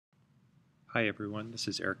Hi everyone, this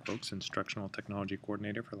is Eric Folks, Instructional Technology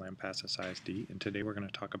Coordinator for Lampasas ISD, and today we're going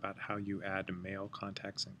to talk about how you add mail,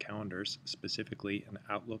 contacts, and calendars, specifically an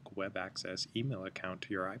Outlook Web Access email account to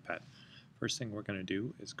your iPad. First thing we're going to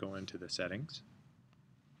do is go into the settings,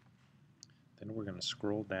 then we're going to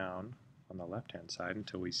scroll down on the left-hand side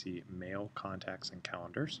until we see Mail, Contacts, and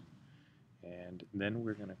Calendars, and then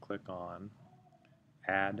we're going to click on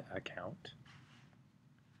Add Account.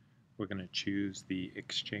 We're going to choose the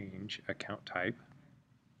Exchange account type.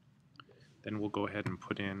 Then we'll go ahead and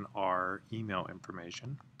put in our email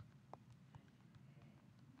information.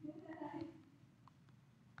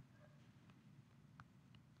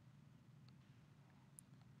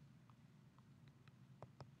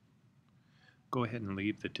 Go ahead and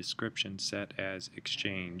leave the description set as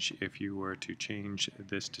Exchange. If you were to change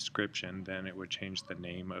this description, then it would change the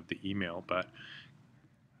name of the email, but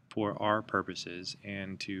for our purposes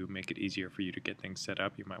and to make it easier for you to get things set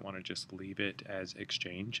up, you might want to just leave it as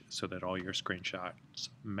Exchange so that all your screenshots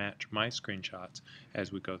match my screenshots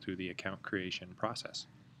as we go through the account creation process.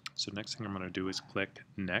 So next thing I'm going to do is click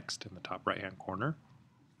Next in the top right hand corner.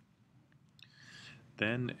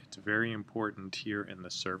 Then it's very important here in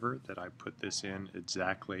the server that I put this in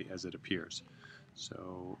exactly as it appears.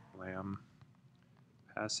 So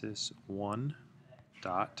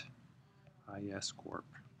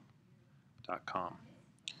lampasas1.iscorp.com.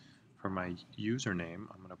 For my username,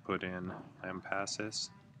 I'm going to put in lampasas/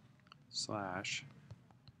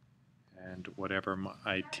 and whatever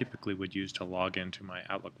I typically would use to log into my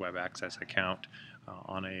Outlook Web Access account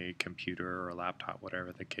on a computer or a laptop,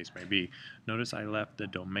 whatever the case may be. Notice I left the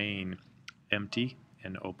domain empty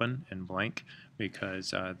and open and blank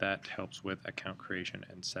because that helps with account creation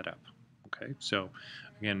and setup. Okay, so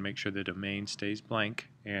again, make sure the domain stays blank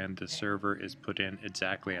and the server is put in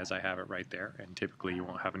exactly as I have it right there, and typically you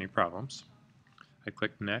won't have any problems. I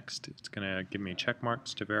click Next. It's going to give me check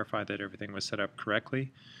marks to verify that everything was set up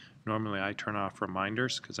correctly. Normally I turn off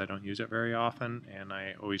reminders because I don't use it very often, and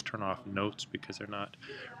I always turn off notes because they're not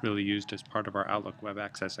really used as part of our Outlook Web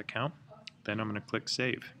Access account. Then I'm going to click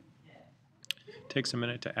Save. It takes a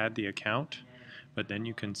minute to add the account, but then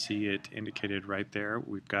you can see it indicated right there.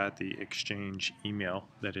 We've got the Exchange email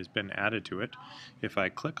that has been added to it. If I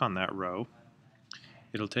click on that row,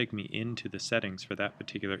 it'll take me into the settings for that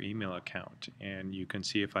particular email account, and you can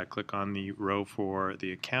see if I click on the row for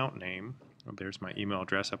the account name, there's my email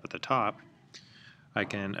address up at the top. I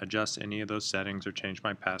can adjust any of those settings or change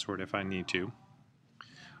my password if I need to.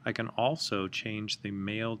 I can also change the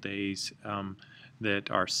mail days that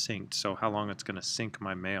are synced, so how long it's going to sync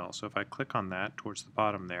my mail. So if I click on that towards the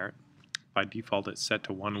bottom there, by default it's set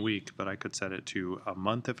to 1 week, but I could set it to a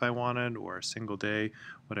month if I wanted, or a single day,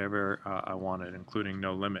 whatever I wanted, including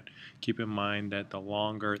no limit. Keep in mind that the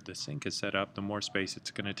longer the sync is set up, the more space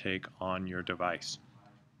it's going to take on your device.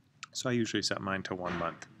 So I usually set mine to 1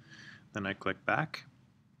 month. Then I click back,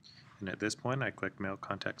 and at this point I click Mail,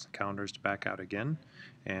 Contacts, and Calendars to back out again,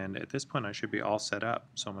 and at this point I should be all set up.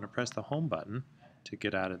 So I'm going to press the Home button to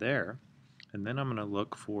get out of there, and then I'm going to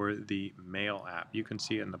look for the Mail app. You can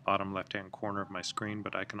see it in the bottom left hand corner of my screen,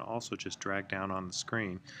 but I can also just drag down on the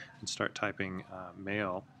screen and start typing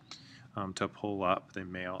Mail to pull up the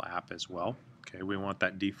Mail app as well. Okay, we want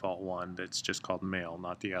that default one that's just called Mail,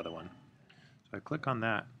 not the other one. So I click on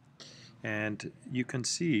that, and you can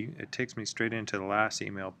see it takes me straight into the last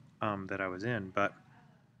email that I was in, but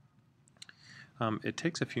it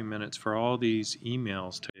takes a few minutes for all these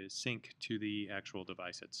emails to sync to the actual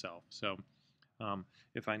device itself. So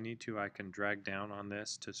if I need to, I can drag down on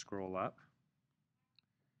this to scroll up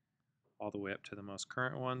all the way up to the most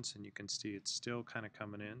current ones, and you can see it's still kind of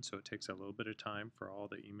coming in, so it takes a little bit of time for all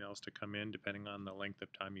the emails to come in depending on the length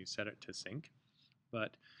of time you set it to sync.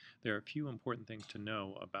 But there are a few important things to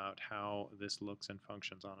know about how this looks and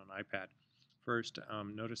functions on an iPad. First,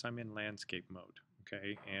 notice I'm in landscape mode,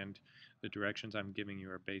 okay, and the directions I'm giving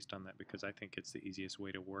you are based on that because I think it's the easiest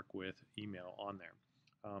way to work with email on there.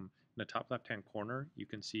 In the top left hand corner you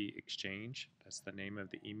can see Exchange. That's the name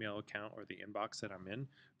of the email account or the inbox that I'm in,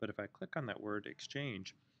 but if I click on that word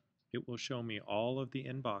Exchange, it will show me all of the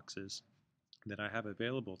inboxes that I have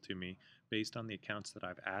available to me based on the accounts that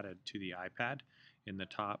I've added to the iPad. In the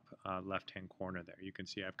top left-hand corner there, you can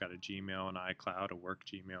see I've got a Gmail, an iCloud, a work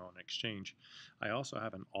Gmail, and Exchange. I also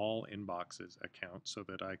have an all inboxes account so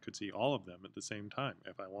that I could see all of them at the same time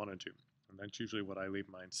if I wanted to, and that's usually what I leave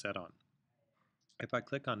mine set on. If I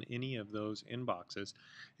click on any of those inboxes,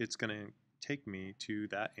 it's going to take me to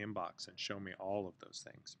that inbox and show me all of those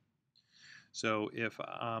things. So if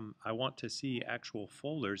I want to see actual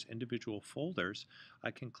folders, individual folders,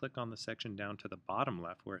 I can click on the section down to the bottom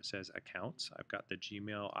left where it says Accounts. I've got the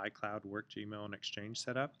Gmail, iCloud, Work Gmail, and Exchange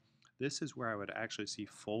set up. This is where I would actually see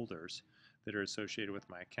folders that are associated with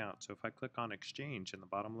my account. So if I click on Exchange in the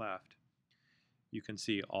bottom left, you can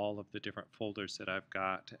see all of the different folders that I've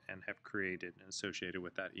got and have created and associated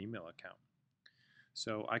with that email account.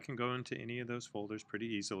 So I can go into any of those folders pretty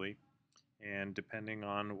easily, and depending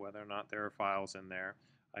on whether or not there are files in there,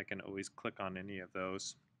 I can always click on any of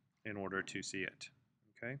those in order to see it.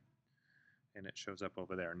 Okay, and it shows up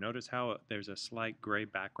over there. Notice how there's a slight gray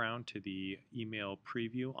background to the email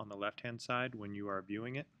preview on the left hand side when you are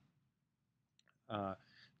viewing it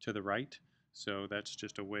to the right. So that's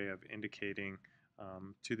just a way of indicating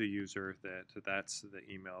to the user that that's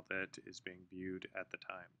the email that is being viewed at the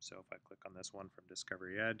time. So if I click on this one from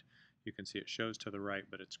Discovery Ed, you can see it shows to the right,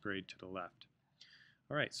 but it's grayed to the left.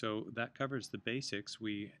 All right, so that covers the basics.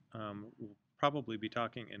 We will probably be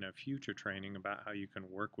talking in a future training about how you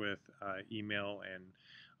can work with email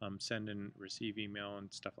and send and receive email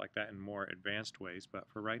and stuff like that in more advanced ways. But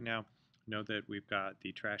for right now, know that we've got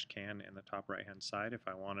the trash can in the top right hand side. If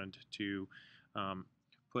I wanted to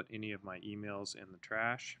put any of my emails in the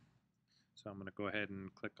trash, so I'm going to go ahead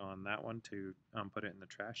and click on that one to put it in the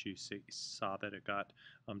trash. You saw that it got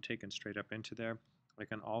taken straight up into there. I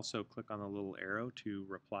can also click on the little arrow to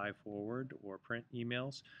reply forward or print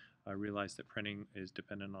emails. I realize that printing is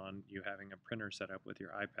dependent on you having a printer set up with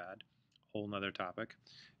your iPad. Whole nother topic.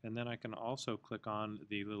 And then I can also click on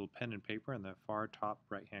the little pen and paper in the far top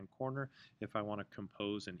right hand corner if I want to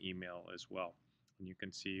compose an email as well. And you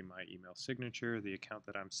can see my email signature, the account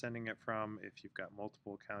that I'm sending it from. If you've got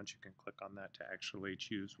multiple accounts, you can click on that to actually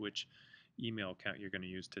choose which email account you're going to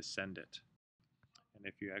use to send it. And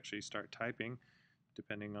if you actually start typing,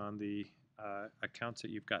 depending on the accounts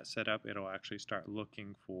that you've got set up, it'll actually start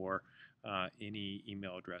looking for any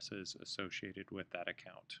email addresses associated with that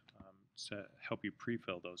account to help you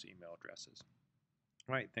pre-fill those email addresses.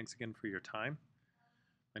 All right, thanks again for your time.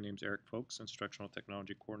 My name is Eric Folks, Instructional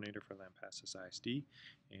Technology Coordinator for Lampasas ISD,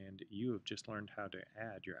 and you have just learned how to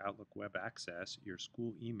add your Outlook Web Access, your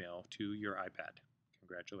school email, to your iPad.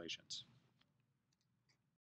 Congratulations.